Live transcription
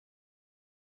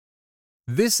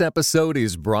This episode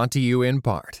is brought to you in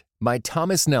part by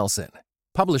Thomas Nelson,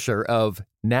 publisher of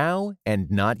Now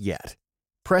and Not Yet.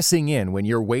 Pressing in when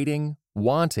you're waiting,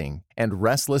 wanting, and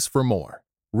restless for more.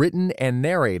 Written and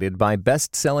narrated by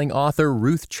best-selling author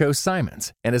Ruth Cho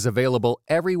Simons and is available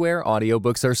everywhere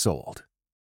audiobooks are sold.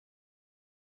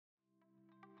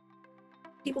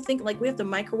 People think like we have to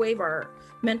microwave our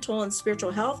mental and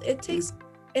spiritual health. It takes,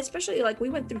 especially like we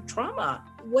went through trauma.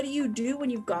 What do you do when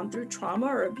you've gone through trauma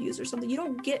or abuse or something? You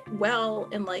don't get well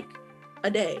in like a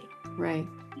day. Right.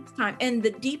 It takes time. And the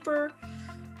deeper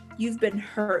you've been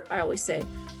hurt, I always say,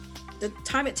 the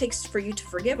time it takes for you to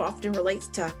forgive often relates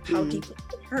to how deeply you've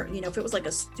been hurt. You know, if it was like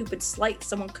a stupid slight,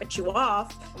 someone cut you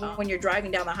off when you're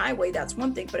driving down the highway, that's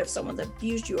one thing. But if someone's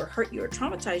abused you or hurt you or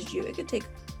traumatized you, it could take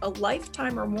a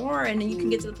lifetime or more. And then you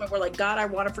can get to the point where like, God, I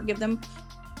want to forgive them,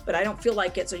 but I don't feel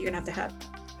like it. So you're gonna have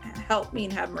to help me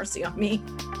and have mercy on me.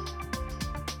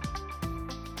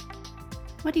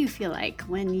 What do you feel like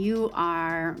when you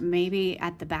are maybe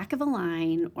at the back of a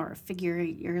line or figure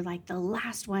you're like the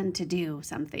last one to do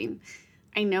something?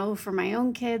 I know for my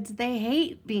own kids, they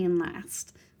hate being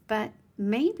last, but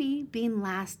maybe being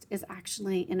last is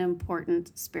actually an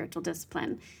important spiritual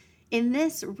discipline. In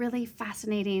this really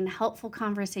fascinating, helpful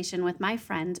conversation with my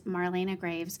friend, Marlena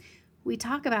Graves, we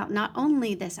talk about not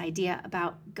only this idea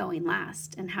about going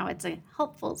last and how it's a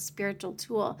helpful spiritual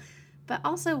tool, but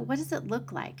also what does it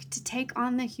look like to take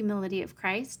on the humility of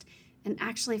Christ and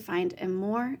actually find a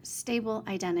more stable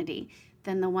identity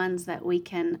than the ones that we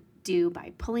can do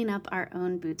by pulling up our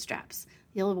own bootstraps.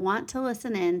 You'll want to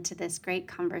listen in to this great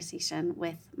conversation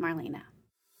with Marlena.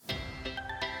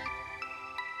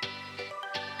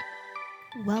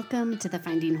 Welcome to the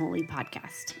Finding Holy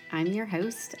podcast. I'm your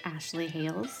host, Ashley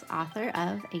Hales, author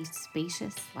of A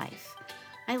Spacious Life.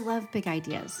 I love big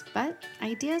ideas, but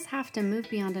ideas have to move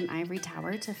beyond an ivory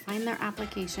tower to find their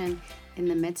application in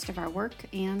the midst of our work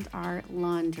and our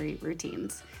laundry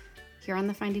routines. Here on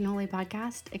the Finding Holy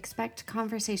podcast, expect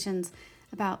conversations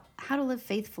about how to live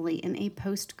faithfully in a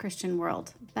post-Christian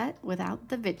world, but without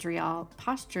the vitriol,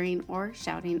 posturing, or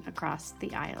shouting across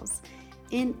the aisles.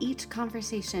 In each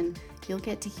conversation, you'll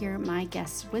get to hear my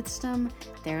guests' wisdom,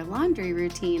 their laundry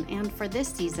routine, and for this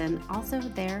season, also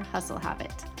their hustle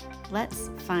habit. Let's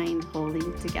find holy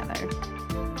together.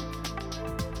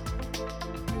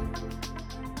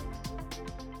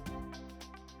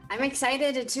 I'm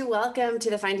excited to welcome to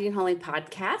the Finding Holy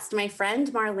podcast my friend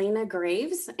Marlena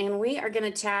Graves, and we are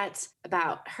going to chat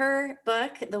about her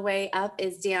book, The Way Up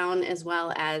is Down, as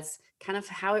well as kind of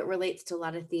how it relates to a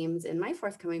lot of themes in my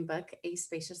forthcoming book, A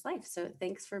Spacious Life. So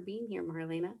thanks for being here,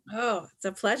 Marlena. Oh, it's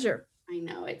a pleasure. I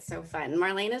know, it's so fun.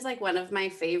 Marlena is like one of my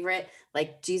favorite,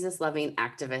 like Jesus-loving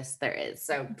activists there is.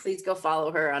 So please go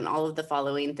follow her on all of the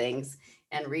following things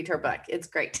and read her book. It's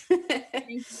great. Thank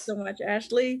you so much,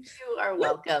 Ashley. You are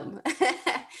welcome.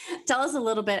 Tell us a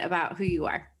little bit about who you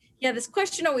are. Yeah, this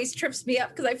question always trips me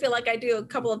up because I feel like I do a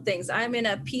couple of things. I'm in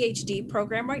a PhD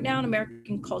program right now in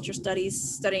American Culture Studies,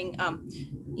 studying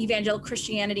evangelical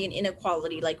Christianity and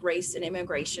inequality, like race and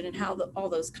immigration, and how all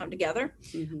those come together.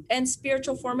 And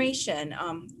spiritual formation,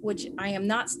 which I am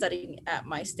not studying at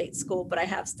my state school, but I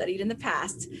have studied in the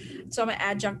past. So I'm an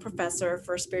adjunct professor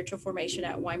for spiritual formation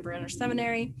at Weinbrenner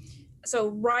Seminary. So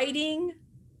writing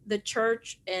the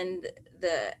church and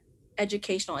the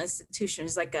educational institution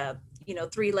is like a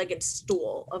three-legged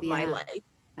stool of my life.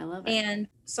 I love it. And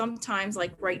sometimes,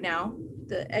 like right now,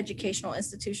 the educational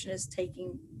institution is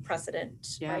taking precedent,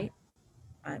 right?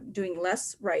 I'm doing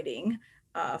less writing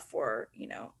for,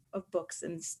 of books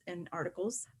and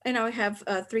articles. And I have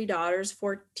 3 daughters,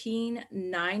 14,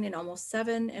 9, and almost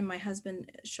 7. And my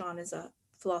husband, Sean, is a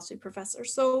philosophy professor.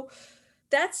 So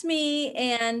that's me,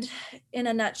 and in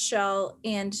a nutshell,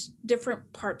 and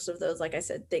different parts of those, like I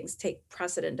said, things take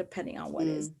precedent depending on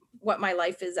what my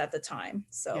life is at the time.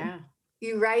 So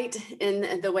you write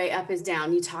in The Way Up is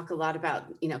Down, you talk a lot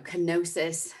about,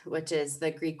 kenosis, which is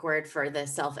the Greek word for the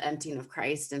self-emptying of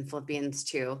Christ in Philippians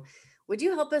 2. Would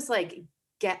you help us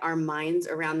get our minds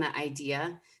around that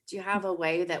idea? Do you have a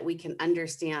way that we can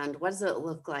understand what does it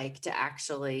look like to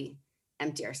actually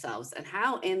empty ourselves, and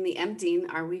how in the emptying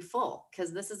are we full?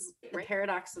 Because this is the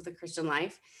paradox of the Christian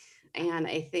life. And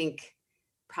I think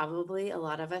probably a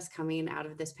lot of us coming out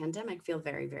of this pandemic feel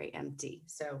very, very empty.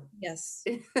 So yes,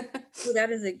 well,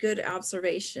 that is a good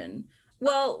observation.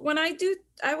 Well, when I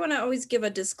want to always give a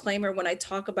disclaimer when I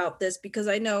talk about this, because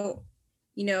I know,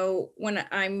 when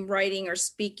I'm writing or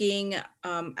speaking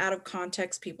out of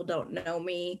context, people don't know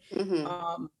me.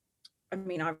 I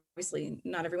mean, obviously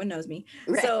not everyone knows me.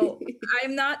 Right. So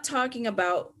I'm not talking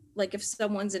about like if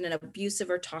someone's in an abusive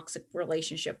or toxic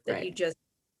relationship that you just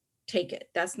take it.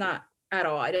 That's not at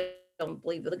all. I don't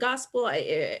believe in the gospel.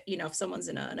 If someone's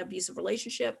in an abusive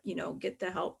relationship, get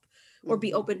the help or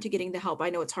be open to getting the help. I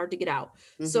know it's hard to get out.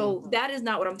 So that is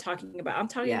not what I'm talking about. I'm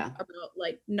talking about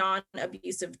like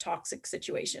non-abusive toxic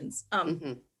situations.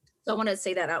 So I want to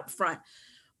say that out front.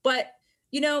 But,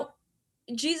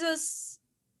 Jesus,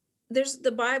 there's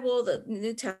the Bible, the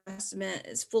New Testament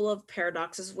is full of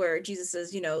paradoxes where Jesus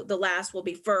says, the last will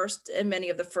be first and many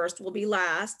of the first will be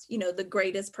last. The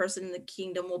greatest person in the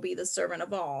kingdom will be the servant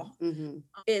of all.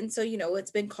 And so,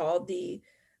 it's been called the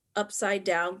upside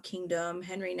down kingdom.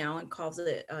 Henry Nouwen calls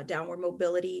it downward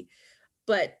mobility.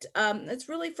 But it's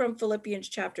really from Philippians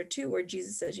chapter 2, where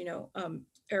Jesus says,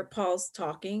 or Paul's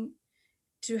talking,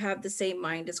 to have the same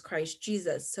mind as Christ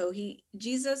Jesus. So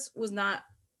Jesus was not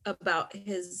about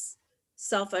his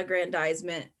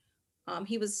self-aggrandizement.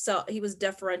 He was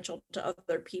deferential to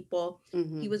other people.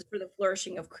 He was for the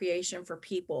flourishing of creation, for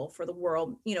people, for the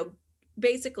world.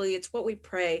 Basically, it's what we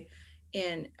pray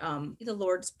in the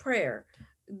Lord's Prayer.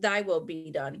 Thy will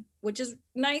be done, which is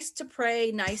nice to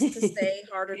pray, nice to say,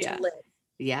 harder to live.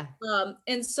 Yeah.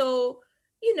 And so,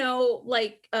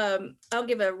 I'll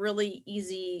give a really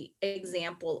easy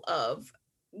example of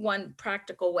one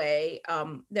practical way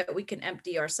that we can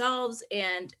empty ourselves.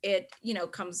 And it,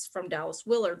 comes from Dallas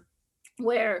Willard,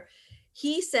 where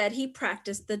he said he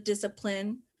practiced the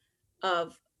discipline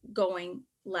of going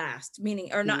last,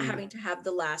 meaning, or not having to have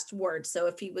the last word. So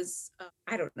if he was,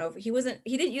 I don't know, if he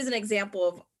didn't use an example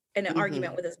of an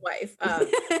argument with his wife.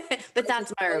 But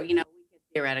that's where,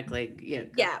 theoretically,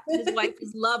 his wife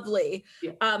is lovely.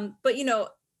 But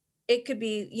it could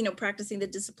be, practicing the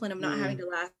discipline of not having the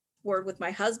last word with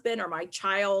my husband or my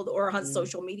child or on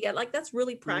social media. Like, that's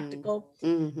really practical.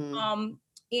 And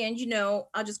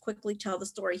I'll just quickly tell the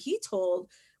story he told.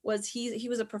 Was he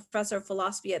was a professor of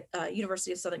philosophy at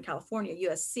University of Southern California,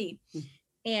 USC.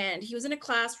 And he was in a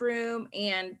classroom,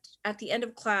 and at the end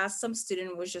of class, some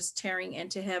student was just tearing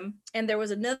into him. And there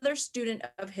was another student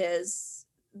of his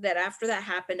that after that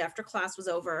happened, after class was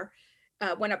over,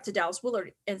 went up to Dallas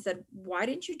Willard and said, why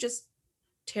didn't you just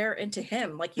tear into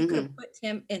him? Like, you could have put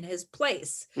him in his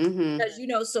place,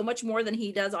 because so much more than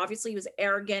he does. Obviously, he was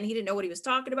arrogant. He didn't know what he was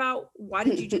talking about. Why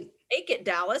did you just take it,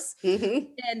 Dallas?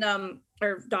 And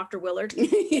or Dr. Willard.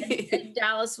 And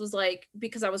Dallas was like,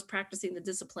 because I was practicing the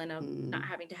discipline of not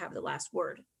having to have the last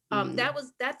word.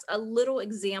 That's a little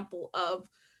example of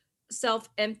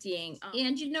self-emptying.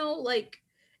 And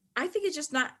I think it's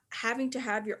just not having to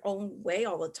have your own way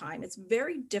all the time. It's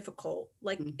very difficult,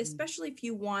 especially if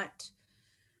you want,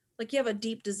 you have a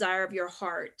deep desire of your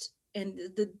heart and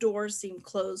the doors seem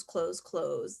closed.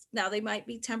 Now, they might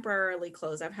be temporarily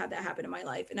closed. I've had that happen in my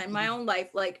life. And in my own life,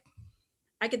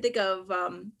 I could think of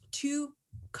 2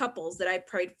 couples that I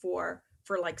prayed for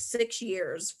 6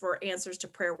 years for answers to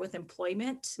prayer with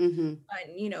employment and,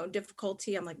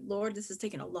 difficulty. I'm like, Lord, this is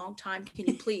taking a long time. Can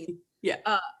you please?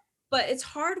 But it's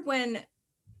hard when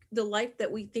the life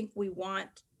that we think we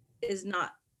want is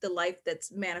not the life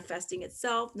that's manifesting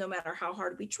itself, no matter how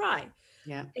hard we try.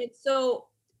 Yeah. And so,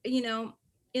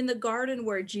 in the garden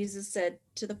where Jesus said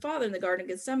to the Father in the Garden of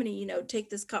Gethsemane, take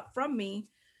this cup from me.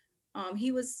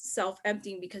 He was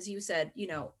self-emptying because he said,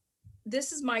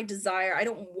 this is my desire. I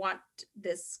don't want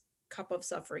this cup of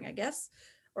suffering, I guess.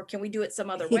 Or can we do it some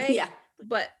other way?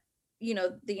 But,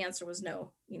 the answer was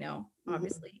no,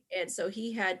 obviously. And so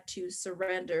he had to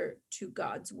surrender to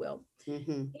God's will.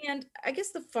 And I guess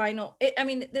the final,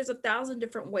 there's 1,000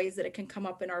 different ways that it can come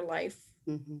up in our life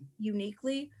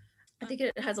uniquely. I think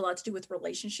it has a lot to do with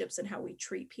relationships and how we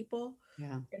treat people.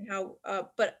 And how,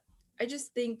 but I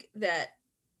just think that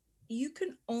you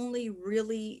can only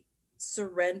really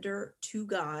surrender to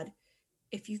God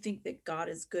if you think that God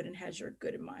is good and has your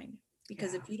good in mind.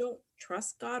 Because if you don't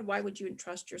trust God, why would you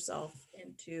entrust yourself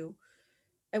into,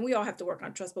 and we all have to work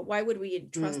on trust, but why would we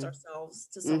entrust ourselves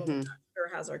to someone who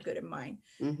sure has our good in mind?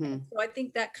 So I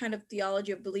think that kind of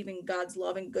theology of believing God's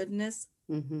love and goodness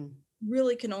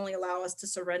really can only allow us to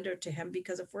surrender to him,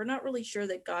 because if we're not really sure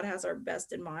that God has our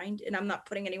best in mind, and I'm not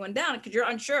putting anyone down because you're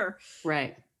unsure,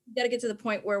 right? You got to get to the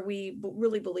point where we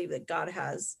really believe that God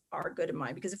has our good in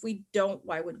mind, because if we don't,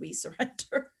 why would we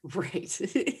surrender? Right.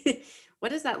 What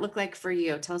does that look like for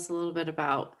you? Tell us a little bit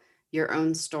about your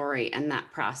own story and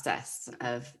that process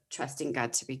of trusting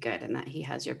God to be good and that he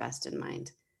has your best in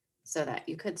mind so that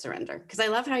you could surrender. Because I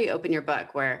love how you open your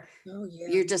book where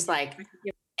you're just like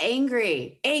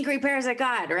angry prayers at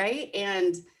God, right?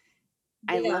 And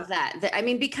I love that.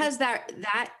 Because that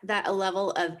a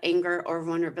level of anger or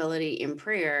vulnerability in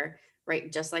prayer,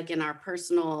 right? Just like in our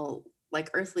personal,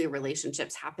 earthly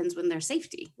relationships, happens when there's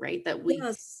safety, right? That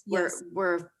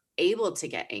we're able to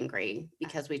get angry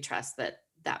because we trust that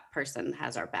that person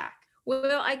has our back.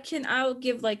 Well, I'll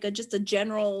give like just a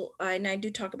general, and I do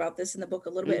talk about this in the book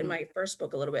a little bit, in my first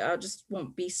book a little bit. I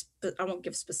won't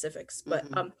give specifics, but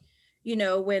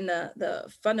when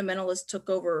the fundamentalists took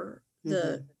over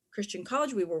the Christian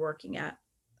college we were working at,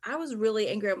 I was really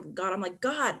angry at God. I'm like,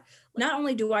 God, not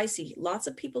only do I see lots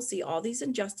of people see all these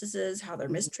injustices, how they're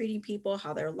mistreating people,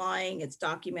 how they're lying, it's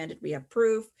documented, we have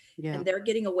proof, and they're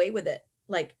getting away with it.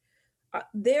 Like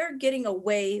they're getting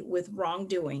away with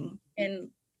wrongdoing, and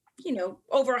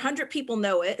over 100 people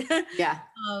know it. Yeah.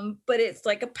 But it's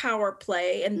like a power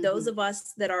play. And those of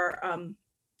us that are,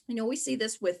 we see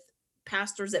this with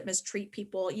pastors that mistreat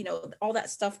people, all that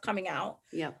stuff coming out.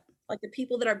 Yeah. Like the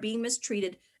people that are being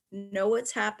mistreated know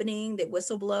what's happening. They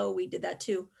whistle blow. We did that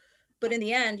too. But in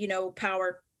the end,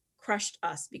 power crushed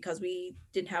us because we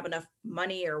didn't have enough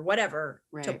money or whatever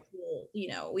to pull,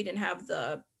 we didn't have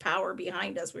the power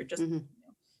behind us. We're just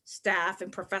staff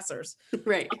and professors.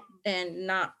 Right. And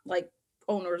not like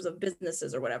owners of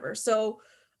businesses or whatever. So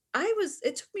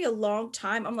it took me a long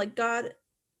time. I'm like, God,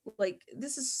 like,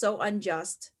 this is so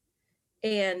unjust.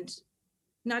 And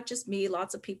not just me,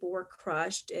 lots of people were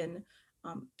crushed, and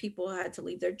people had to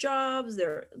leave their jobs,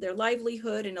 their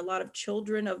livelihood. And a lot of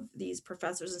children of these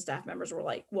professors and staff members were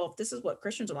like, well, if this is what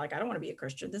Christians are like, I don't want to be a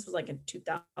Christian. This was like in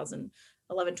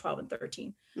 2011, 12, and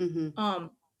 13.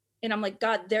 And I'm like,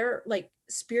 God, their like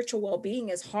spiritual well-being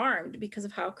is harmed because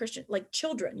of how Christian, like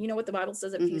children, what the Bible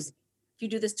says, if you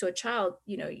do this to a child,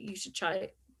 you should try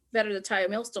better to tie a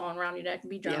millstone around your neck and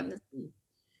be drowned in the sea.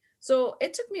 So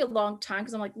it took me a long time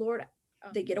because I'm like, Lord,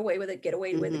 they get away with it, get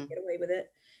away with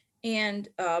it. And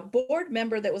a board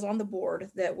member that was on the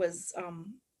board that was,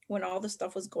 when all the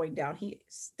stuff was going down, he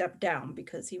stepped down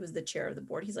because he was the chair of the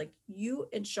board. He's like, you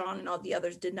and Sean and all the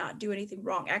others did not do anything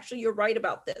wrong. Actually, you're right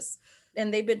about this.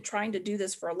 And they've been trying to do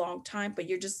this for a long time, but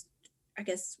you're just, I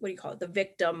guess, what do you call it? The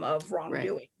victim of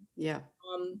wrongdoing. Right. Yeah.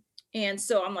 And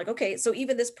so I'm like, okay, so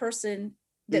even this person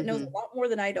that knows a lot more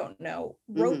than I don't know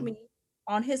wrote me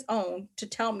on his own to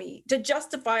tell me, to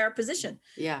justify our position.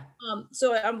 Yeah.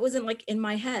 So I wasn't like in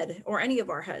my head or any of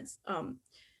our heads.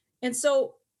 And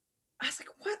so I was like,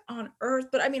 what on earth?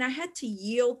 But I mean, I had to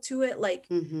yield to it, like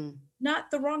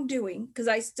not the wrongdoing, because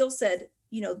I still said,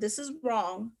 this is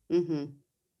wrong.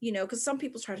 Because some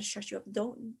people try to shut you up.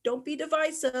 Don't be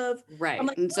divisive. Right. I'm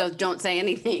like, and so don't say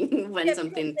anything when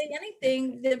something. If you don't say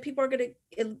anything, then people are going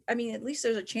to, I mean, at least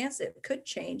there's a chance it could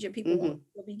change and people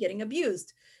will be getting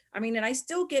abused. I mean, and I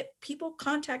still get people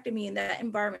contacting me in that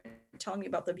environment telling me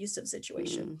about the abusive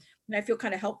situation. And I feel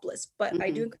kind of helpless, but I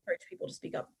do encourage people to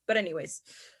speak up. But anyways,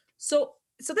 so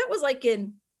that was like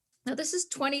now this is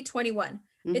 2021.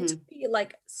 It took me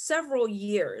like several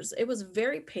years. It was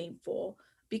very painful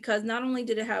because not only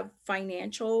did it have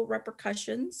financial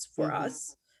repercussions for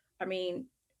us, I mean,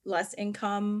 less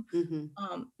income.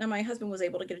 And my husband was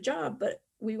able to get a job, but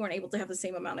we weren't able to have the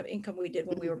same amount of income we did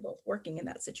when we were both working in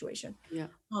that situation. Yeah.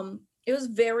 It was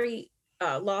very,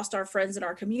 lost our friends in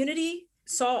our community,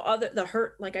 saw the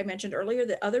hurt, like I mentioned earlier,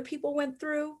 that other people went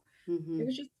through. It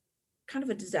was just kind of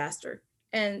a disaster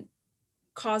and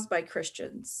caused by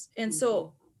Christians. And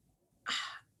so,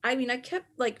 I mean, I kept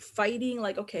like fighting,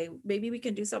 like, okay, maybe we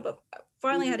can do something. But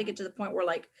finally I had to get to the point where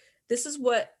like, this is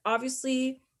what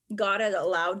obviously God had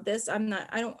allowed this. I'm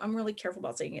really careful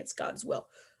about saying it's God's will.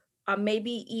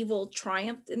 Maybe evil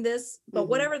triumphed in this, but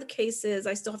whatever the case is,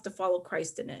 I still have to follow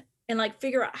Christ in it and like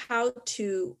figure out how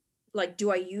to, like,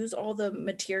 do I use all the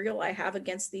material I have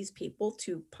against these people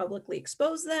to publicly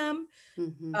expose them?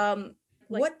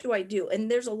 What do I do?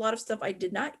 And there's a lot of stuff I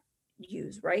did not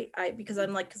use, right? Because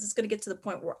it's going to get to the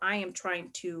point where I am trying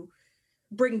to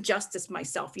bring justice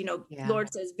myself.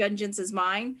 Lord says, vengeance is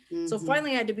mine. So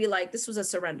finally I had to be like, this was a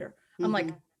surrender. I'm like,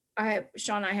 I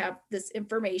have this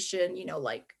information,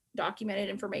 like documented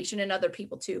information, and other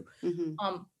people too.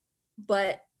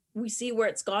 But we see where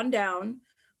it's gone down.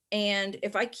 And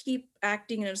if I keep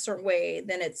acting in a certain way,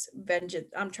 then it's vengeance.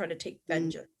 I'm trying to take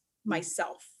vengeance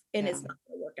myself, and it's not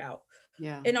going to work out.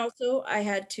 Yeah. And also I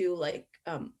had to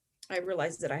I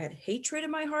realized that I had hatred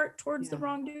in my heart towards the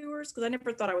wrongdoers, because I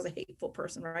never thought I was a hateful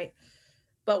person, right?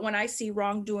 But when I see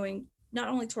wrongdoing, not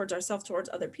only towards ourselves, towards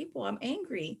other people, I'm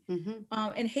angry.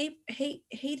 And hate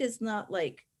is not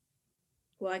like,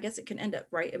 well, I guess it can end up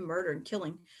right in murder and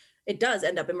killing. It does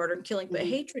end up in murder and killing, but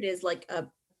hatred is like a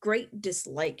great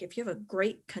dislike. If you have a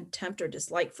great contempt or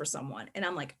dislike for someone, and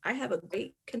I'm like, I have a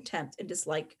great contempt and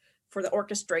dislike for the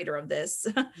orchestrator of this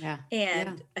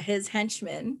and his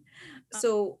henchmen.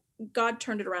 So God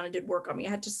turned it around and did work on me.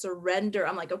 I had to surrender.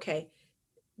 I'm like, okay,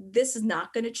 this is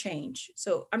not going to change.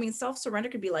 So, I mean, self-surrender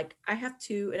could be like, I have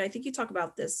to, and I think you talk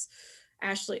about this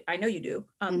Ashley, I know you do.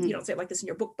 Mhm. You don't say it like this in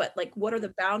your book, but like, what are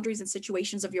the boundaries and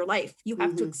situations of your life? You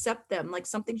have to Mhm. accept them, like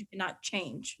some things you cannot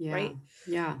change, Yeah. right?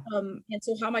 Yeah. And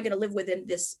so how am I going to live within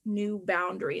this new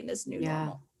boundary and this new Yeah.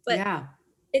 normal? But Yeah.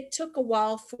 it took a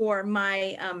while for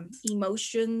my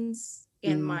emotions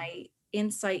and Mm. my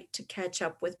insight to catch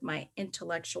up with my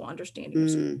intellectual understanding of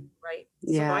scripture, Mm. right?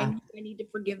 So I Yeah. knew I need to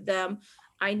forgive them.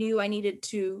 I knew I needed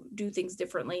to do things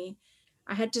differently.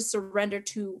 I had to surrender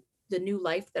to the new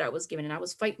life that I was given, and I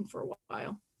was fighting for a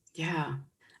while. Yeah.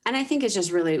 And I think it's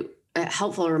just really a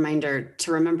helpful reminder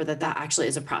to remember that that actually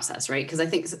is a process, right? Because I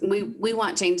think we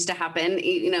want change to happen,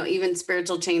 even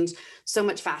spiritual change so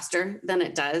much faster than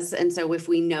it does. And so if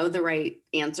we know the right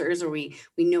answers, or we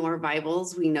know our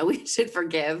Bibles, we know we should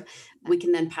forgive, we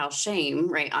can then pile shame,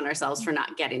 right, on ourselves for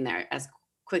not getting there as Yeah,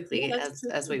 quickly that's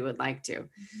as true. we would like to.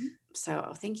 Mhm.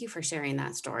 So thank you for sharing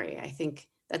that story. I think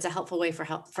that's a helpful way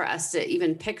for us to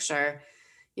even picture,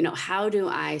 how do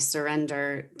I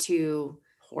surrender to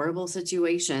horrible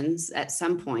situations at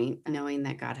some point, knowing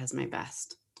that God has my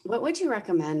best? What would you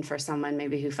recommend for someone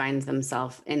maybe who finds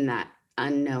themselves in that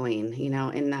unknowing,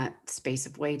 in that space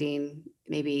of waiting?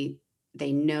 Maybe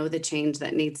they know the change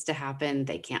that needs to happen,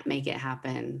 they can't make it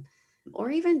happen,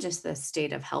 or even just the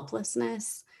state of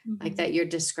helplessness, like Mhm. that you're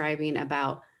describing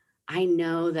about, I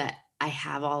know that I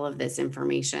have all of this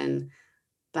information,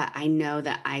 but I know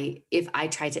that if I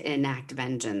try to enact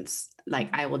vengeance, like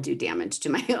Mhm. I will do damage to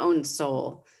my own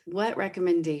soul. What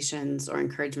recommendations or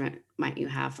encouragement might you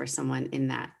have for someone in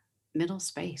that middle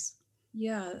space?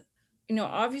 Yeah.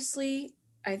 Obviously,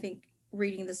 I think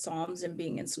reading the Psalms and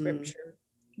being in Mm, scripture,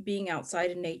 being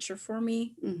outside in nature for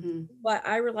me, mm-hmm, but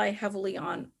I rely heavily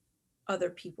on other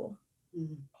people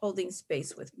mm, holding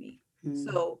space with me. mm,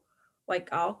 So,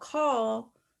 like, I'll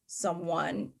call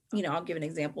someone, I'll give an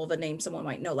example of a name someone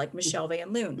might know, like Michelle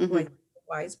Van Loon, who I think mm-hmm, is a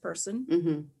wise person.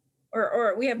 mm-hmm,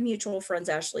 Or we have mutual friends,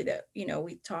 Ashley, that,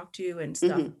 we talk to and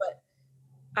stuff. mm-hmm, But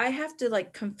I have to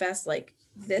like confess, like,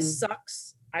 this mm,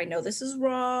 sucks. I know this is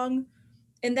wrong.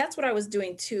 And that's what I was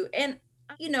doing too. And,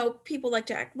 people like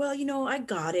to act, well, I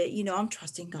got it. I'm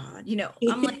trusting God.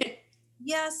 I'm like,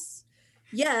 yes,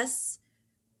 yes,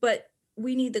 but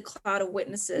we need the cloud of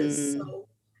witnesses. mm, So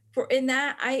for in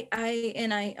that,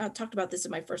 I talked about this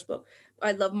in my first book.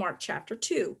 I love Mark chapter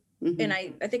 2. And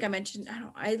mm-hmm. I think I mentioned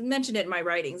it in my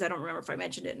writings. I don't remember if I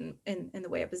mentioned it in the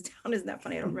way up is down. Isn't that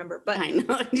funny? I don't remember. But I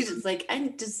know. You just like,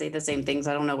 I just say the same things.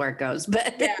 I don't know where it goes,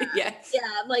 but yeah, yeah. yeah.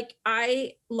 Like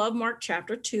I love Mark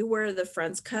chapter 2, where the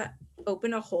friends cut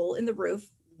open a hole in the roof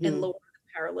and Mm-hmm, lower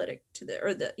the paralytic to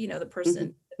the person mm-hmm,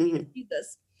 at the feet of mm-hmm,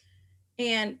 Jesus.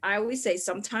 And I always say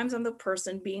sometimes I'm the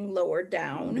person being lowered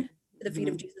down to the feet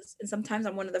of Jesus, and sometimes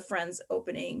I'm one of the friends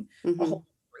opening a mm-hmm, hole in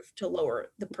the roof to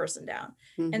lower the person down.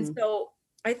 And mm-hmm, so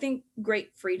I think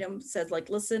great freedom says, like,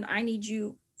 listen, I need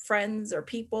you, friends or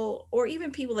people, or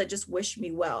even people that just wish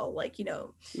me well. Like,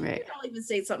 right. I'll even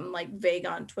say something like vague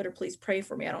on Twitter, please pray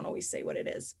for me. I don't always say what it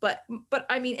is, but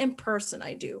I mean, in person,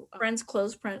 I do. Friends,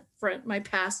 close friend, my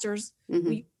pastors, will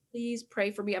Mm-hmm, you please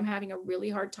pray for me? I'm having a really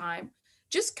hard time.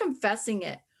 Just confessing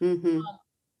it. mm-hmm,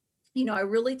 I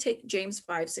really take James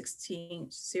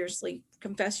 5:16 seriously.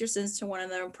 Confess your sins to one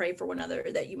another and pray for one another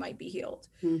that you might be healed.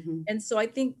 mm-hmm, And so I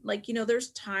think, like,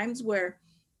 there's times where,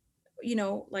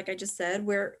 like I just said,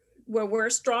 where we're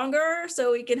stronger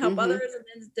so we can help mm-hmm, others. And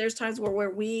then there's times where we're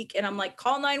weak. And I'm like,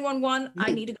 call 911. I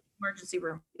mm-hmm, need to go to the emergency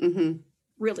room. mm-hmm,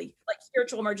 Really, like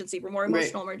spiritual emergency room or right.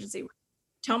 emotional emergency room.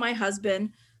 Tell my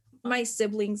husband, my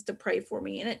siblings to pray for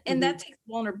me. And Mm-hmm, that takes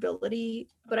vulnerability.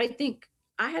 But I think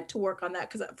I had to work on that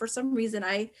because for some reason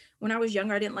when I was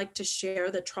younger, I didn't like to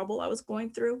share the trouble I was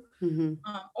going through. mm-hmm,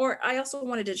 Or I also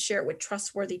wanted to share it with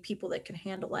trustworthy people that can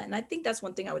handle it. And I think that's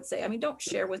one thing I would say. I mean, don't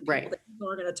share with people right. that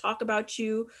people are going to talk about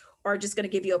you or just going to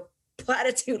give you a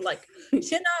platitude like,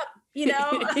 chin up,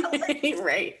 like,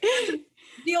 Right.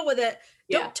 deal with it.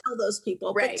 Yeah. Don't tell those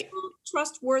people, but Right. tell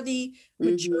trustworthy,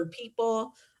 mature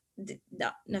people.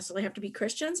 Not necessarily have to be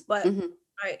Christians, but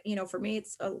Mm-hmm, for me,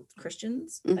 it's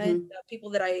Christians and mm-hmm, people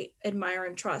that I admire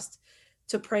and trust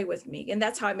to pray with me. And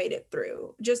that's how I made it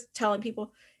through, just telling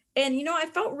people. And, I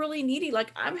felt really needy.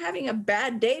 Like I'm having a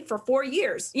bad day for 4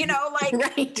 years,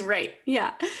 right. Right.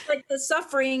 Yeah. like the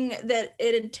suffering that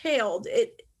it entailed.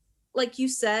 Like you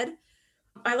said,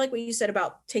 I like what you said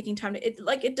about taking time to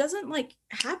it doesn't like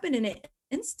happen in an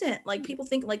instant. Like people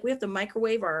think like we have to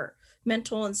microwave our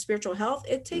mental and spiritual health.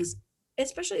 It takes,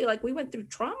 especially like we went through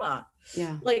trauma.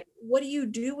 Yeah. Like what do you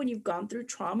do when you've gone through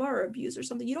trauma or abuse or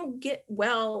something? You don't get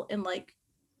well in like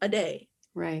a day.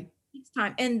 Right. It takes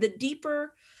time. And the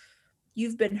deeper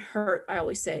you've been hurt, I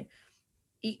always say,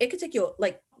 it could take you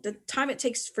like the time it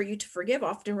takes for you to forgive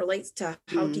often relates to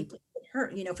how Mm, deeply you've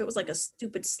hurt. If it was like a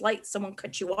stupid slight, someone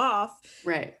cut you off,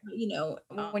 Right.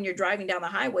 when you're driving down the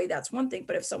highway, that's one thing.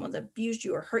 But if someone's abused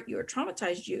you or hurt you or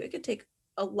traumatized you, it could take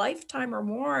a lifetime or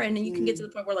more. And then you can get to the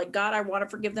point where like, God, I want to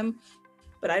forgive them,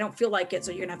 but I don't feel like it.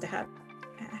 So you're gonna have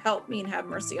to help me and have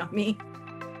mercy on me.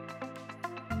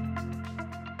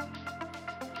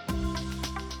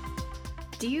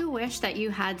 Do you wish that you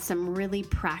had some really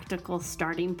practical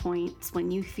starting points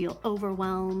when you feel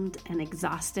overwhelmed and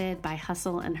exhausted by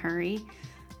hustle and hurry?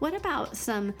 What about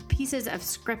some pieces of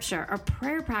scripture or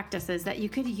prayer practices that you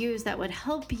could use that would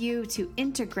help you to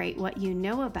integrate what you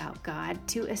know about God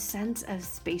to a sense of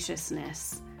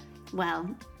spaciousness? Well,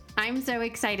 I'm so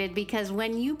excited because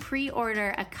when you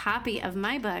pre-order a copy of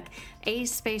my book, A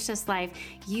Spacious Life,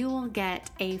 you will get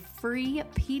a free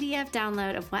PDF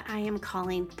download of what I am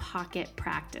calling pocket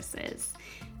practices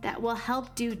that will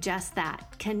help do just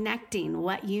that, connecting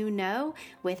what you know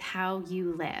with how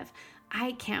you live.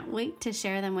 I can't wait to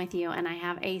share them with you, and I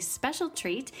have a special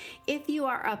treat. If you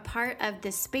are a part of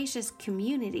the Spacious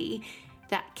community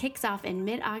that kicks off in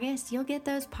mid-August, you'll get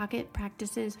those pocket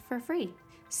practices for free.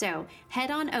 So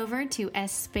head on over to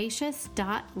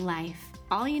aspacious.life.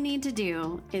 All you need to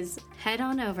do is head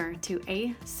on over to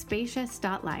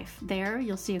aspacious.life. There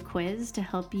you'll see a quiz to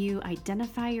help you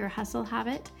identify your hustle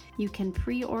habit. You can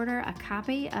pre-order a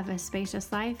copy of A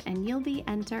Spacious Life and you'll be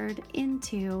entered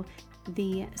into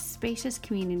the Spacious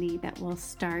community that will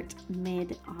start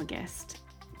mid-August.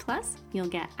 Plus, you'll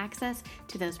get access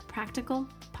to those practical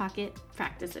pocket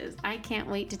practices. I can't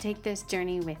wait to take this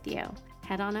journey with you.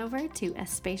 Head on over to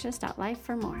aspacious.life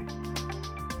for more.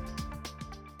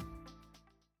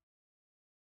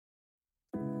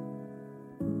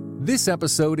 This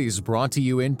episode is brought to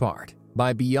you in part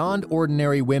by Beyond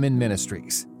Ordinary Women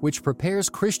Ministries, which prepares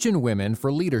Christian women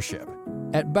for leadership.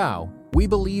 At BOW, we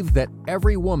believe that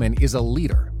every woman is a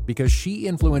leader because she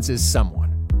influences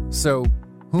someone. So,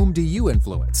 whom do you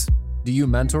influence? Do you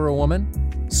mentor a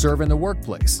woman? Serve in the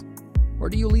workplace? Or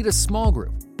do you lead a small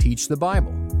group, teach the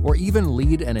Bible, or even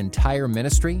lead an entire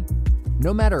ministry?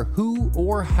 No matter who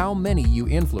or how many you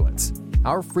influence,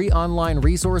 our free online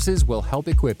resources will help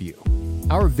equip you.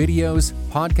 Our videos,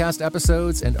 podcast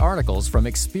episodes, and articles from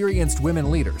experienced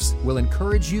women leaders will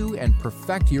encourage you and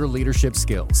perfect your leadership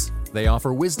skills. They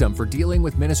offer wisdom for dealing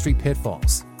with ministry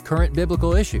pitfalls, current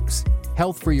biblical issues,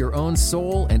 health for your own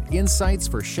soul, and insights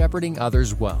for shepherding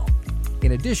others well.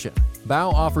 In addition,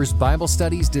 BOW offers Bible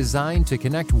studies designed to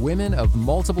connect women of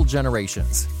multiple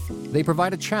generations. They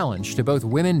provide a challenge to both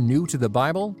women new to the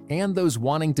Bible and those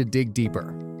wanting to dig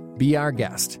deeper. Be our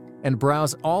guest and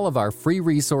browse all of our free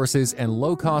resources and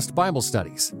low-cost Bible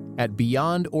studies at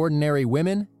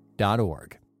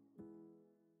beyondordinarywomen.org.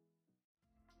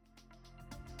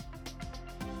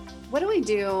 What do we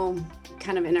do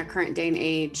kind of in our current day and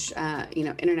age,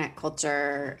 internet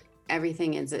culture,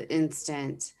 everything is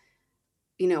instant.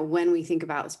 When we think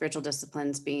about spiritual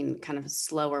disciplines being kind of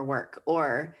slower work,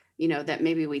 or, that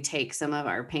maybe we take some of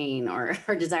our pain or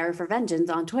our desire for vengeance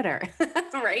on Twitter,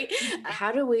 right?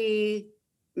 How do we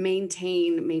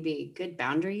maintain maybe good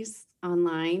boundaries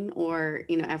online? Or,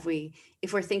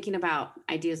 if we're thinking about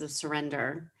ideas of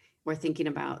surrender, we're thinking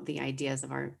about the ideas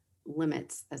of our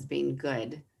limits as being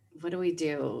good. What do we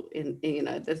do in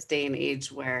this day and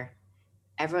age where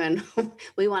everyone,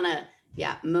 we want to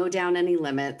mow down any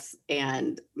limits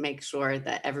and make sure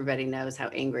that everybody knows how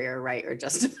angry or right or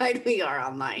justified we are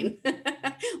online?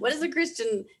 What does a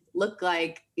Christian look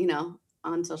like,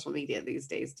 on social media these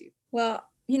days? Well,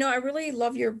 I really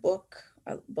love your book,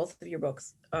 both of your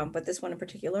books, but this one in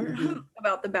particular,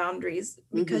 about the boundaries,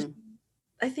 because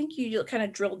I think you kind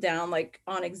of drill down like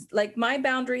my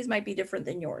boundaries might be different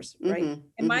than yours, right?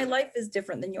 And my life is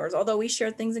different than yours, although we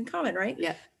share things in common, right?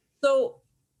 Yeah. So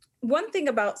one thing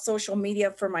about social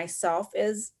media for myself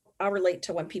is I'll relate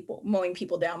to when people mowing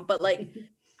people down, but like,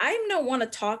 I don't want to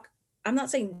talk. I'm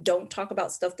not saying don't talk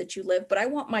about stuff that you live, but I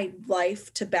want my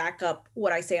life to back up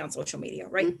what I say on social media,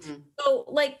 right? So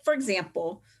like, for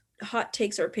example, hot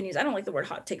takes or opinions. I don't like the word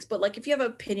hot takes, but like if you have an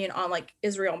opinion on like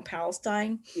Israel and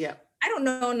Palestine, I don't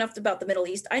know enough about the Middle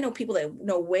East. I know people that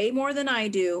know way more than I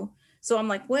do. So I'm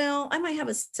like, well, I might have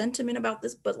a sentiment about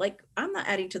this, but like, I'm not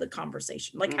adding to the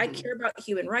conversation. Like I care about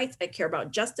human rights. I care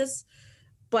about justice,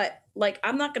 but like,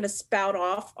 I'm not going to spout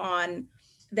off on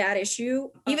that issue,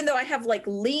 even though I have like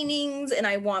leanings and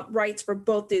I want rights for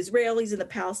both the Israelis and the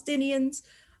Palestinians.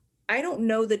 I don't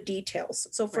know the details.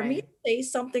 So for me to say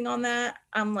something on that,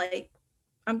 I'm like,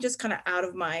 I'm just kind of out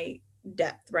of my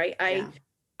depth, right? I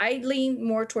lean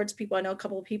more towards people. I know a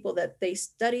couple of people that they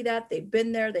study that, they've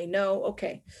been there, they know,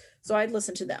 okay. So I'd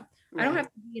listen to them. I don't have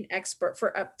to be an expert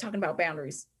for talking about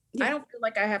boundaries. I don't feel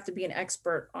like I have to be an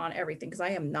expert on everything because I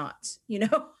am not, you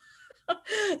know,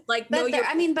 like,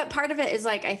 but part of it is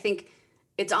like, I think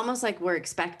it's almost like we're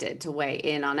expected to weigh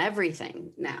in on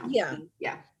everything now. Yeah.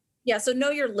 Yeah. Yeah. So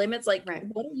know your limits. Like, Right.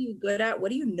 what are you good at? What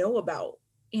do you know about?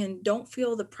 And don't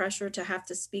feel the pressure to have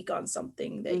to speak on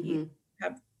something that you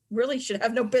really should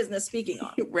have no business speaking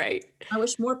on. Right. I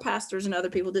wish more pastors and other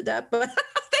people did that, but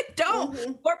they don't.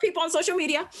 More people on social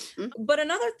media. But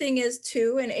another thing is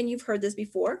too, and you've heard this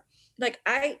before, like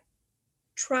I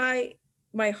try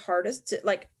my hardest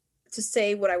to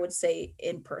say what I would say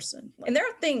in person. And there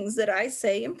are things that I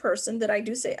say in person that I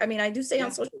do say. I mean, I do say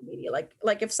on social media,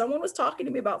 like if someone was talking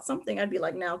to me about something, I'd be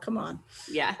like, now, come on.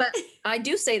 Yeah. But I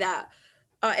do say that.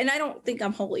 And I don't think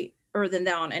I'm holier than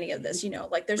thou on any of this, you know,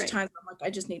 like there's times I'm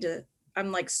like,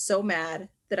 I'm like so mad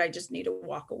that I just need to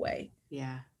walk away.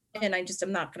 Yeah. And I'm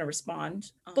not going to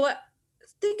respond. But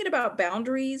thinking about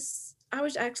boundaries, I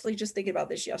was actually just thinking about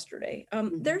this yesterday.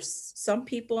 There's some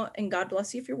people, and God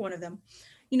bless you if you're one of them,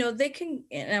 you know, they can,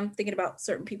 and I'm thinking about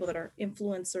certain people that are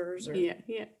influencers or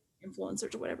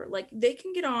influencers or whatever, like they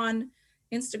can get on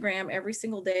Instagram every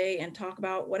single day and talk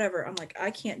about whatever. I'm like, I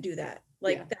can't do that.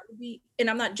 Like that would be, and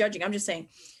I'm not judging. I'm just saying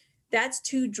that's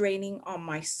too draining on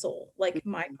my soul, like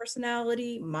my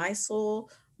personality, my soul,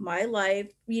 my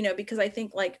life, you know, because I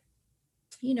think like,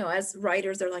 you know, as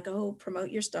writers, they're like, oh, promote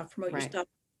your stuff.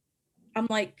 I'm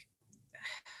like,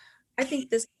 I think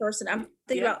this person, I'm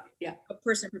thinking about a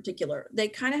person in particular. They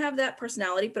kind of have that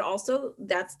personality, but also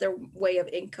that's their way of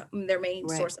income, their main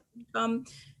source of income.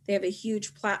 They have a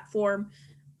huge platform.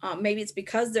 Maybe it's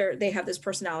because they have this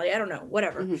personality. I don't know,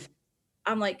 whatever.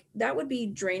 I'm like, that would be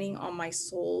draining on my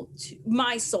soul.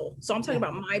 So I'm talking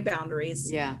about my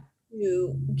boundaries. Yeah.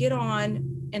 To get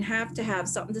on and have to have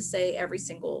something to say every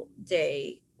single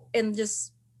day. And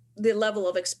just the level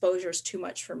of exposure is too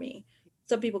much for me.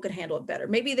 Some people could handle it better.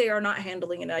 Maybe they are not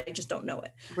handling it. I just don't know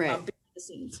it. Right. Behind the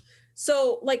scenes.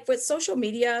 So like with social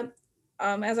media,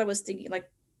 as I was thinking,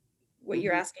 like what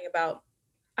you're asking about,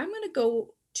 I'm going to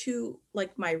go to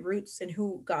like my roots and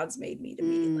who God's made me to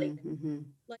be.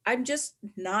 Like I'm just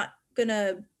not going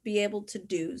to be able to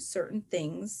do certain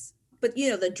things. But,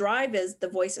 you know, the drive is the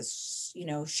voice is, you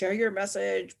know, share your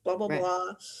message, blah, blah,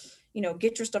 blah, you know,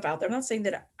 get your stuff out there. I'm not saying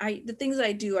that the things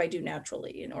I do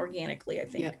naturally and organically, I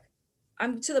think.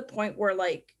 I'm to the point where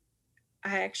like,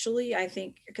 I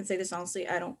think I can say this honestly,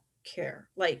 I don't care.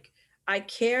 Like I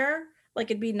care, like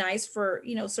it'd be nice for,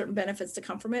 you know, certain benefits to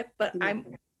come from it, but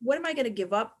what am I going to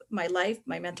give up? My life,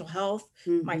 my mental health,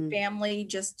 my family,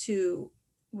 just to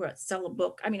sell a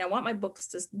book? I mean, I want my books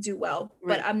to do well,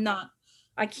 but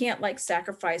I can't like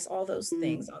sacrifice all those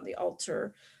things on the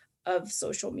altar of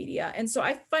social media. And so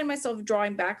I find myself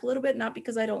drawing back a little bit, not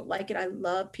because I don't like it. I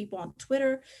love people on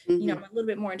Twitter. You know, I'm a little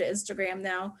bit more into Instagram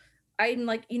now. I'm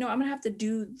like, you know, I'm gonna have to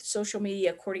do social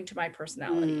media according to my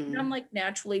personality. And I'm like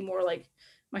naturally more like,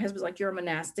 my husband's like, you're a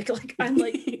monastic. Like I'm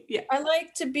like, I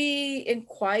like to be in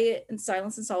quiet and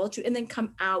silence and solitude and then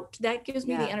come out. That gives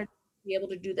me the energy to be able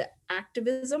to do the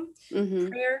activism,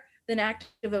 prayer, then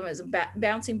activism is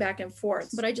bouncing back and forth.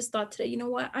 But I just thought today, you know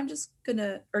what,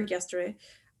 yesterday,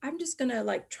 I'm just gonna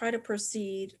like try to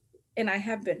proceed, and I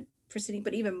have been proceeding,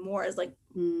 but even more as like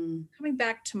coming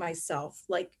back to myself,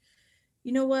 like,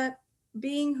 you know what,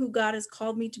 being who God has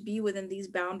called me to be within these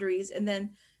boundaries, and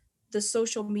then the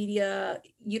social media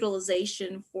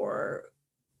utilization for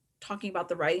talking about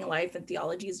the writing life and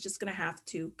theology is just gonna have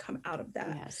to come out of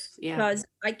that. Because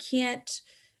I can't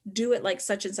do it like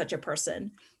such and such a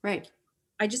person. Right.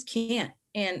 I just can't.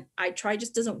 And I try,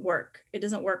 just doesn't work. It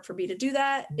doesn't work for me to do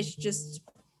that. It's just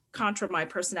contra my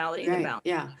personality and the balance.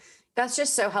 Yeah. That's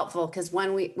just so helpful because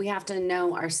when we have to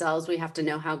know ourselves, we have to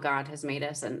know how God has made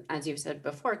us. And as you said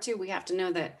before too, we have to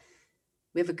know that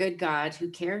we have a good God who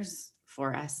cares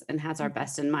for us and has our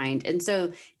best in mind. And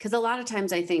so, because a lot of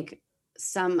times I think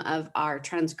some of our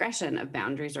transgression of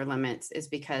boundaries or limits is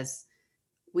because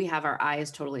we have our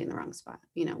eyes totally in the wrong spot,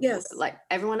 you know, like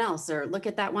everyone else, or look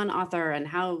at that one author and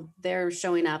how they're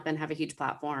showing up and have a huge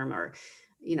platform, or,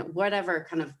 you know, whatever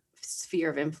kind of sphere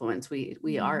of influence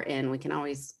we are in, we can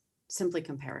always simply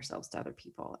compare ourselves to other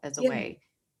people as a way.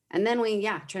 And then we,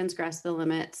 transgress the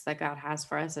limits that God has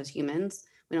for us as humans.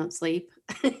 We don't sleep,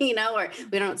 you know, or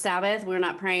we don't Sabbath, we're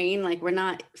not praying, like we're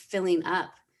not filling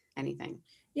up anything.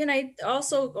 Yeah, and I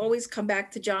also always come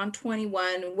back to John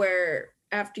 21, where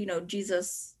after, you know,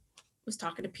 Jesus was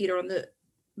talking to Peter on the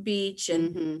beach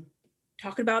and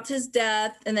talking about his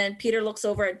death. And then Peter looks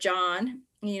over at John,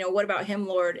 you know, what about him,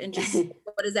 Lord? And just,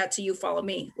 what is that to you? Follow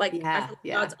me. Like, I feel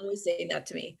God's always saying that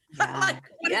to me. Like,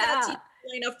 what is that to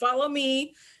you, Elena? Follow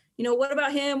me. You know, what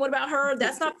about him? What about her?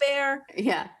 That's not fair.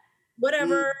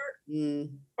 whatever,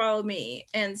 Mm. follow me.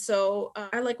 And so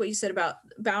I like what you said about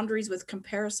boundaries with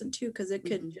comparison too, because it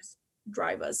could Mhm. just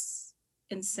drive us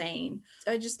insane.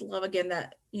 I just love again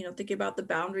that, thinking about the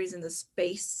boundaries in the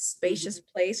spacious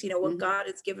place, what Mhm. God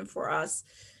has given for us.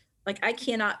 Like I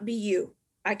cannot be you.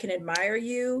 I can admire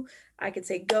you. I can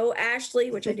say, go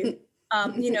Ashley, which I do.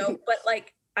 But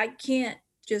like I can't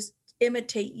just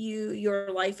imitate you,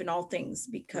 your life and all things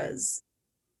because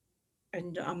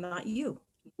and I'm not you.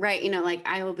 Right. Like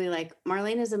I will be like,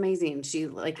 Marlene is amazing. She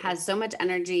like has so much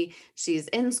energy. She's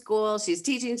in school, she's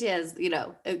teaching, she has,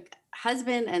 a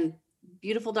husband and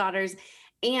beautiful daughters.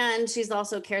 And she's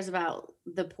also cares about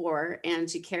the poor and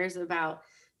she cares about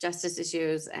justice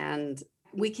issues. And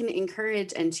we can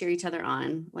encourage and cheer each other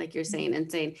on, like you're saying,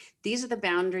 and saying, these are the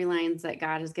boundary lines that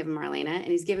God has given Marlena, and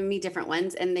he's given me different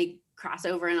ones, and they cross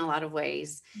over in a lot of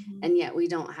ways. Mhm. And yet we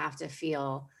don't have to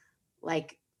feel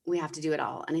like we have to do it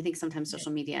all. And I think sometimes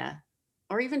social media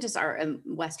or even just our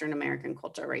Western American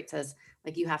culture, right, says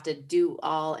like you have to do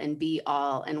all and be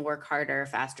all and work harder,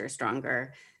 faster,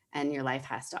 stronger. And your life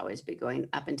has to always be going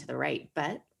up and to the right.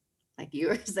 But like you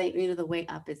were saying, the way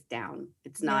up is down.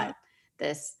 It's Yeah. not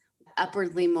this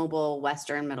upwardly mobile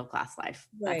Western middle class life.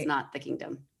 That's Right. not the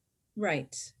kingdom.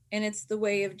 Right. And it's the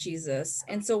way of Jesus.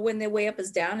 And so when the way up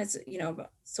is down, it's,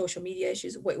 about social media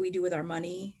issues, what we do with our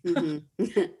money. Mhm.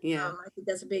 Yeah. I think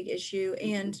that's a big issue.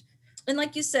 And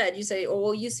like you said, you say, oh,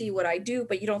 well, you see what I do,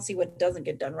 but you don't see what doesn't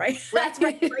get done, right? That's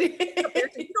right.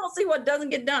 You don't see what doesn't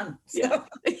get done. So Yeah.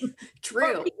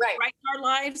 True. Right. right in our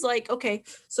lives, like, okay,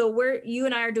 so you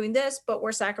and I are doing this, but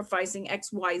we're sacrificing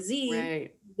X, Y, Z,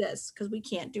 Right. this, because we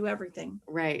can't do everything.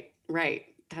 Right. Right.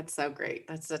 That's so great.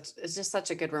 It's just such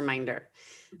a good reminder.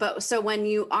 But so when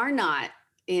you are not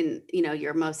in,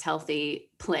 your most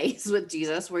healthy place with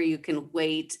Jesus, where you can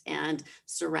wait and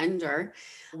surrender,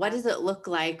 what does it look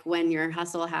like when your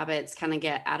hustle habits kind of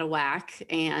get out of whack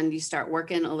and you start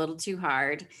working a little too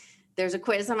hard? There's a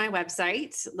quiz on my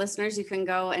website. Listeners, you can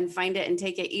go and find it and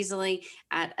take it easily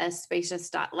at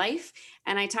aspacious.life.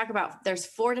 And I talk about, there's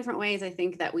 4 different ways I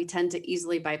think that we tend to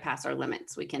easily bypass our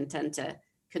limits. We can tend to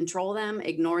control them,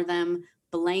 ignore them,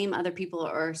 blame other people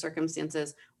or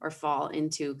circumstances, or fall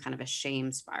into kind of a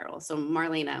shame spiral. So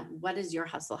Marlena, what is your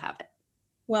hustle habit?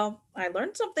 Well, I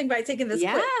learned something by taking this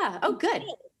quiz. Oh, good.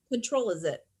 Control is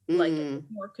it. Like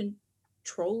more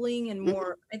controlling and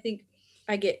more, I think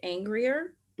I get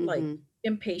angrier, like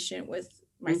impatient with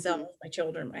myself, my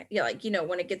children,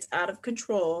 when it gets out of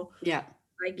control,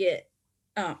 I get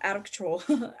out of control.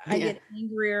 I get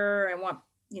angrier. I want,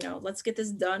 let's get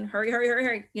this done. Hurry, hurry, hurry,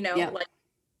 hurry,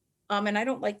 and I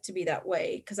don't like to be that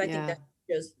way because I think that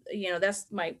just,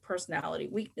 that's my personality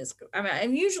weakness. I mean,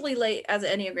 I'm usually late as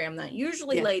an Enneagram, not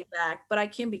usually laid back, but I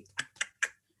can be.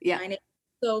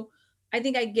 So I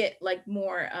think I get like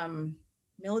more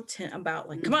militant about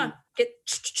like, come on, get,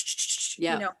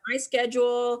 my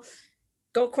schedule,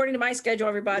 go according to my schedule,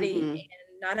 everybody, and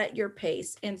not at your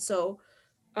pace. And so,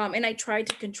 and I try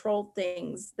to control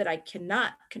things that I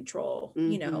cannot control,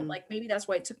 like maybe that's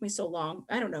why it took me so long.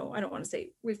 I don't know. I don't want to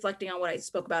say reflecting on what I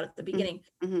spoke about at the beginning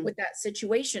with that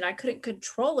situation. I couldn't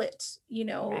control it,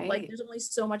 like there's only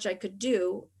so much I could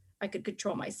do. I could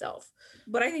control myself,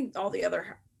 but I think all the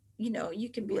other, you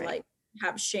can be like,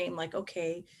 have shame, like,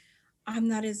 okay, I'm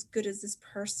not as good as this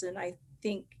person. I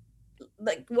think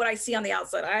like what I see on the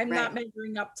outside, I'm not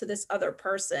measuring up to this other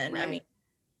person. I mean,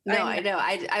 no, I know.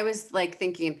 I was like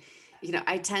thinking,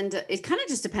 I tend to, it kind of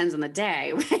just depends on the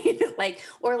day, right? Like,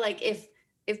 or like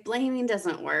if blaming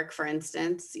doesn't work, for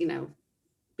instance,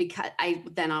 because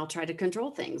then I'll try to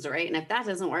control things, right? And if that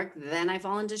doesn't work, then I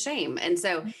fall into shame. And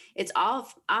so it's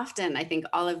often, I think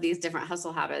all of these different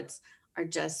hustle habits are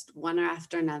just one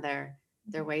after another.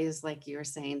 They're ways, like you were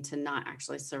saying, to not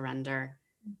actually surrender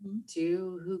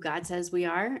to who God says we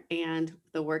are and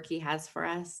the work he has for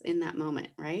us in that moment,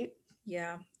 right?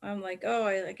 Yeah. I'm like, oh,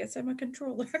 I guess I'm a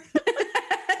controller.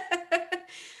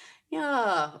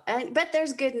 Yeah. But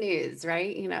there's good news,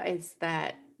 right? It's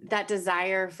that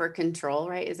desire for control,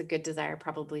 right, is a good desire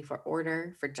probably for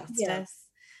order, for justice.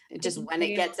 Just when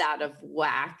it gets out of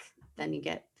whack, then you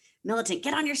get militant,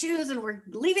 get on your shoes and we're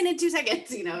leaving in 2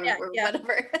 seconds, or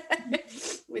whatever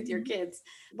with your kids.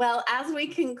 Well, as we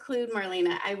conclude,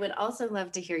 Marlena, I would also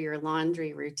love to hear your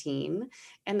laundry routine.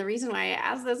 And the reason why I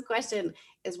asked this question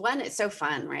is, one, it's so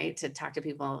fun, right, to talk to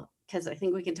people, because I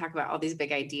think we can talk about all these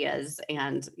big ideas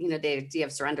and, the idea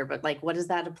of surrender, but like, what does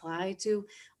that apply to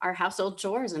our household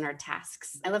chores and our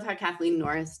tasks? I love how Kathleen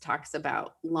Norris talks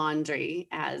about laundry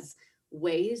as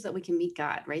ways that we can meet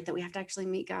God, right? That we have to actually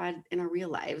meet God in our real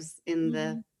lives, in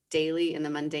the daily, in the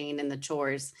mundane, in the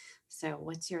chores. So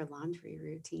what's your laundry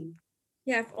routine?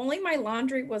 Yeah, if only my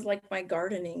laundry was like my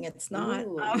gardening. It's not.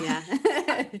 Ooh, yeah.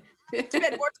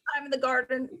 Spend more time in the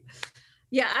garden.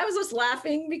 Yeah, I was just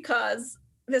laughing because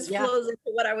this Yeah. flows into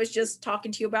what I was just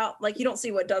talking to you about. Like, you don't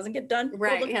see what doesn't get done. Go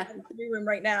Right, look yeah. at my laundry room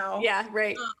right now. Yeah,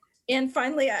 right. And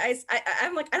finally,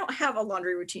 I'm like, I don't have a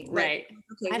laundry routine. Right. Like,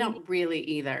 okay, I don't really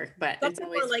either, but some it's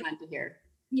people always are like, fun to hear.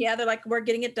 yeah, they're like, we're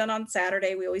getting it done on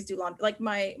Saturday. We always do laundry. Like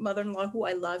my mother-in-law, who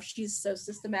I love, she's so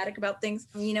systematic about things.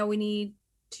 You know, we need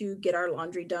to get our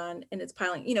laundry done, and it's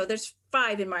piling. You know, there's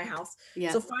 5 in my house.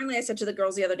 Yeah. So finally, I said to the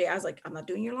girls the other day, I was like, I'm not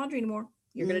doing your laundry anymore.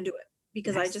 You're gonna do it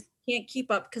because I Nice. just can't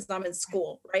keep up because I'm in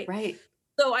school, right? Right.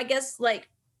 So I guess like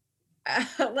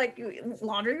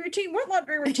laundry routine. What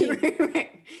laundry routine?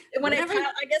 Right. When Whatever.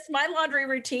 I guess my laundry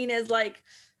routine is like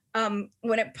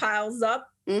when it piles up.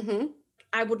 Mm-hmm.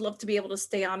 I would love to be able to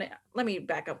stay on it. Let me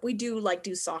back up. We do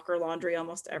soccer laundry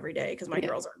almost every day because my Yeah.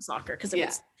 girls are in soccer. Because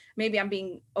Yeah. maybe I'm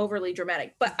being overly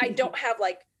dramatic, but I don't have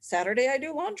like Saturday I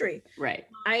do laundry. Right.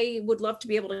 I would love to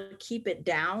be able to keep it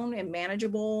down and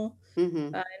manageable.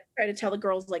 Mm-hmm. And try to tell the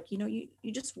girls like, you know, you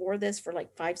just wore this for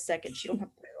like 5 seconds. You don't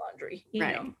have to do laundry. You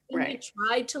Right, know, and right. we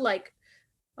tried to like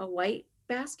a white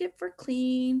basket for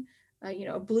clean, you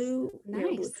know, a blue,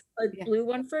 Nice. Yeah. blue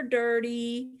one for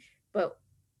dirty, but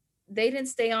they didn't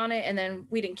stay on it, and then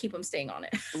we didn't keep them staying on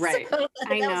it. Right. So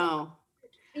I that was, know.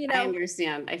 you I know,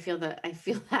 understand. I feel that.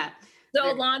 so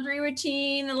Very- laundry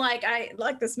routine, like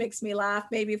this makes me laugh.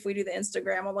 Maybe if we do the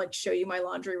Instagram, I'll like show you my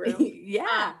laundry room.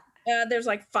 Yeah. There's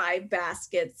like 5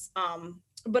 baskets.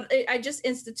 But I just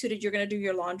instituted you're gonna do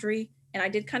your laundry, and I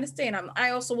did kind of stay. And I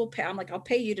also will pay. I'm like, I'll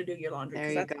pay you to do your laundry. There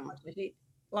 'cause you that's go. how much I hate.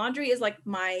 Laundry is like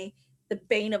the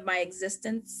bane of my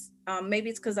existence. Maybe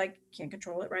it's because I can't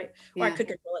control it, right? Or I Yeah. could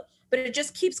control it, but it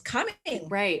just keeps coming.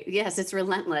 Right. Yes, it's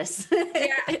relentless.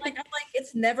 Yeah, I'm like,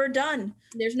 it's never done.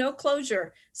 There's no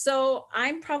closure. So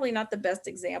I'm probably not the best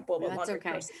example of a That's laundry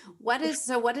okay. person. What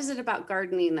is it about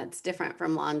gardening that's different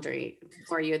from laundry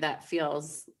for you that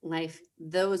feels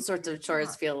those sorts of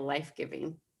chores feel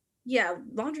life-giving? Yeah,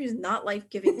 laundry is not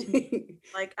life-giving to me.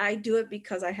 Like, I do it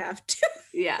because I have to.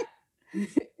 Yeah.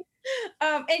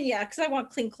 And yeah, because I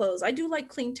want clean clothes. I do like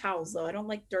clean towels though. I don't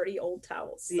like dirty old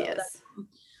towels. So Yes.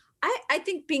 I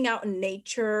think being out in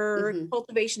nature, Mhm.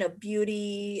 cultivation of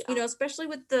beauty, you know, especially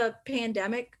with the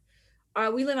pandemic,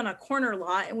 we live on a corner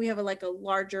lot and we have like a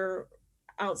larger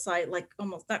outside, like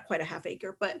almost not quite a half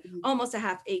acre, but Mhm. almost a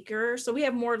half acre. So we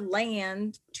have more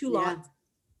land, 2 Yeah. lots.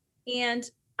 And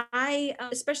I,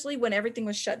 especially when everything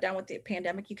was shut down with the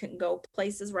pandemic, you couldn't go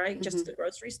places, right? Just to Mhm. the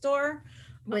grocery store.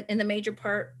 But in the major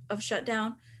part of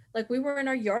shutdown, like we were in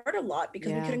our yard a lot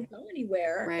because we Yeah. couldn't go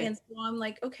anywhere. Right. And so I'm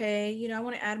like, okay, you know, I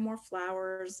want to add more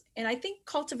flowers. And I think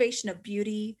cultivation of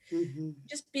beauty, Mhm.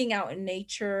 just being out in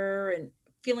nature and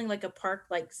feeling like a park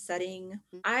like setting.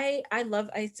 Mhm.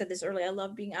 I said this earlier, I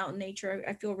love being out in nature.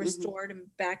 I feel restored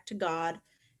and back to God.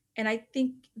 And I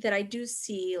think that I do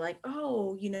see like,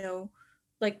 oh, you know,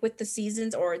 like with the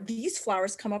seasons, or these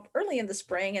flowers come up early in the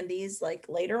spring and these like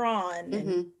later on. And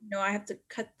Mhm. you know, I have to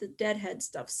cut the deadhead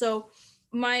stuff. So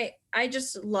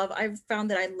I've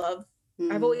found that I've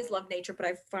Mhm. always loved nature, but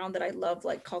I've found that I love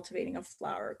like cultivating a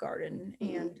flower garden,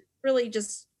 Mhm. and really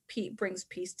just brings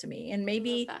peace to me. And Love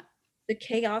maybe that. the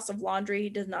chaos of laundry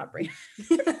does not bring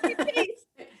peace.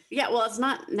 Yeah, well, it's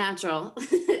not natural.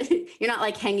 You're not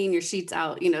like hanging your sheets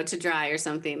out, to dry or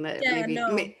something. That Yeah,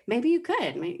 no. maybe you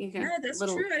could. Maybe you could. Yeah, that's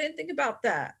little true. I didn't think about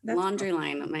that. That's laundry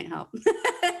line that might help.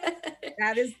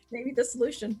 that is maybe the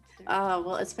solution. Oh,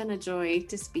 well, it's been a joy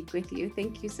to speak with you.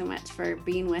 Thank you so much for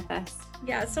being with us.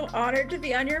 Yeah, so honored to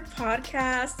be on your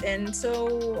podcast, and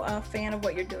so a fan of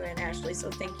what you're doing, Ashley.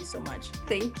 So thank you so much.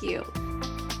 Thank you.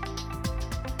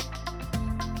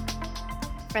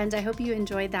 Friends, I hope you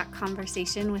enjoyed that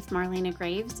conversation with Marlena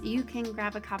Graves. You can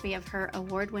grab a copy of her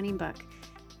award-winning book,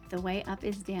 The Way Up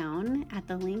is Down, at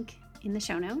the link in the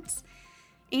show notes.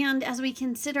 And as we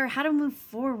consider how to move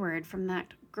forward from that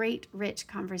great, rich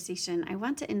conversation, I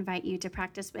want to invite you to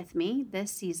practice with me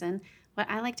this season what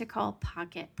I like to call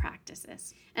pocket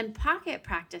practices. And pocket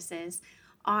practices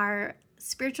are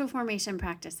spiritual formation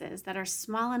practices that are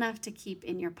small enough to keep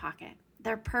in your pocket.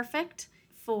 They're perfect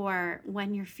for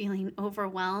when you're feeling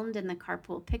overwhelmed in the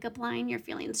carpool pickup line, you're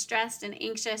feeling stressed and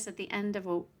anxious at the end of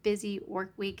a busy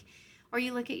work week, or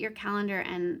you look at your calendar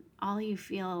and all you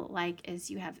feel like is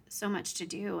you have so much to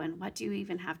do, and what do you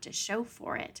even have to show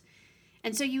for it?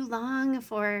 And so you long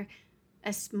for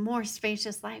a more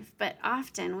spacious life, but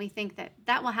often we think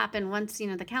that will happen once,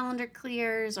 the calendar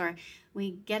clears, or we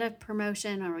get a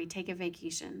promotion, or we take a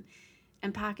vacation.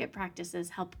 And pocket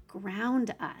practices help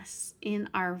ground us in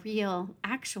our real,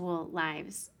 actual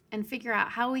lives and figure out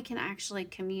how we can actually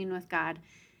commune with God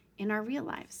in our real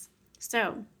lives.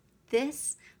 So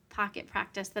this pocket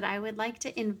practice that I would like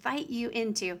to invite you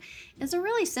into is a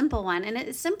really simple one, and it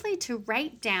is simply to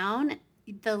write down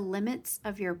the limits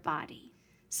of your body.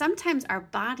 Sometimes our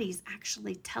bodies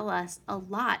actually tell us a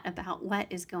lot about what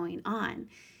is going on.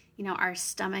 Our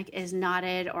stomach is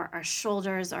knotted or our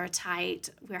shoulders are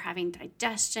tight. We're having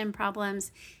digestion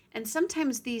problems. And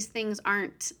sometimes these things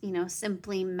aren't,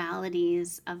 simply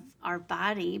maladies of our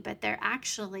body, but they're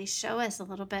actually show us a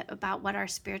little bit about what our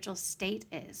spiritual state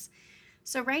is.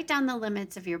 So write down the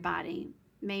limits of your body.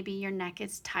 Maybe your neck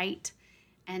is tight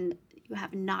and you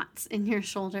have knots in your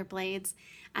shoulder blades.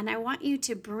 And I want you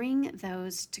to bring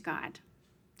those to God.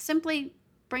 Simply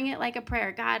bring it like a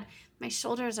prayer. God, my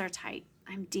shoulders are tight.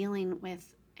 I'm dealing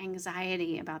with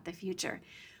anxiety about the future.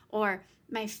 Or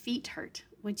my feet hurt.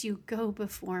 Would you go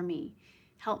before me?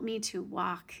 Help me to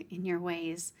walk in your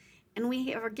ways. And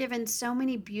we are given so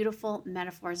many beautiful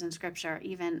metaphors in Scripture,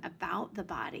 even about the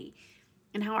body,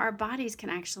 and how our bodies can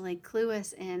actually clue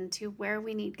us into where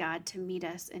we need God to meet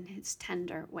us in his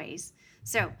tender ways.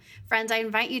 So, friends, I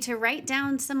invite you to write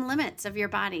down some limits of your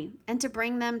body and to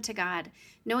bring them to God,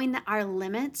 knowing that our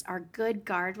limits are good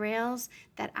guardrails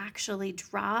that actually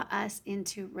draw us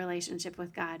into relationship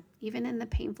with God, even in the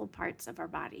painful parts of our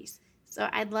bodies. So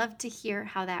I'd love to hear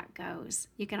how that goes.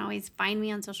 You can always find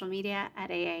me on social media at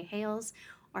AA Hales,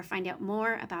 or find out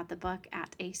more about the book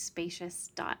at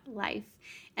aspacious.life.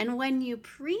 And when you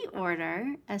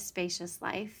pre-order A Spacious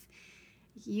Life,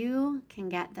 you can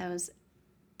get those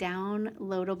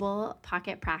downloadable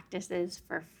pocket practices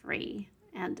for free.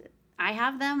 And I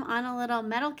have them on a little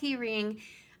metal key ring.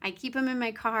 I keep them in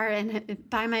my car and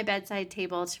by my bedside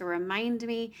table to remind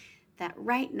me that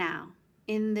right now,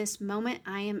 in this moment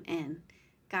I am in,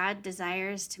 God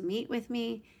desires to meet with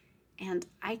me, and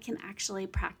I can actually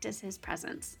practice his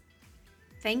presence.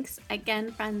 Thanks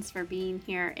again, friends, for being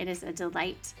here. It is a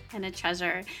delight and a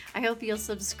treasure. I hope you'll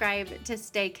subscribe to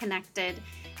stay connected.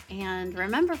 And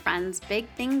remember, friends, big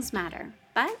things matter,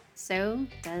 but so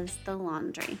does the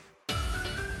laundry.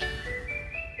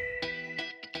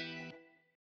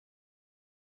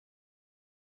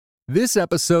 This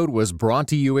episode was brought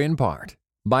to you in part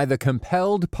by the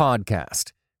Compelled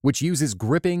Podcast, which uses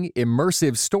gripping,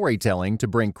 immersive storytelling to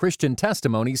bring Christian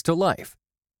testimonies to life.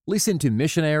 Listen to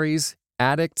missionaries,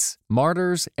 addicts,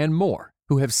 martyrs, and more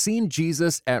who have seen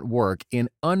Jesus at work in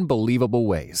unbelievable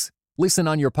ways. Listen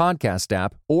on your podcast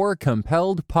app or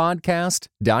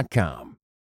compelledpodcast.com.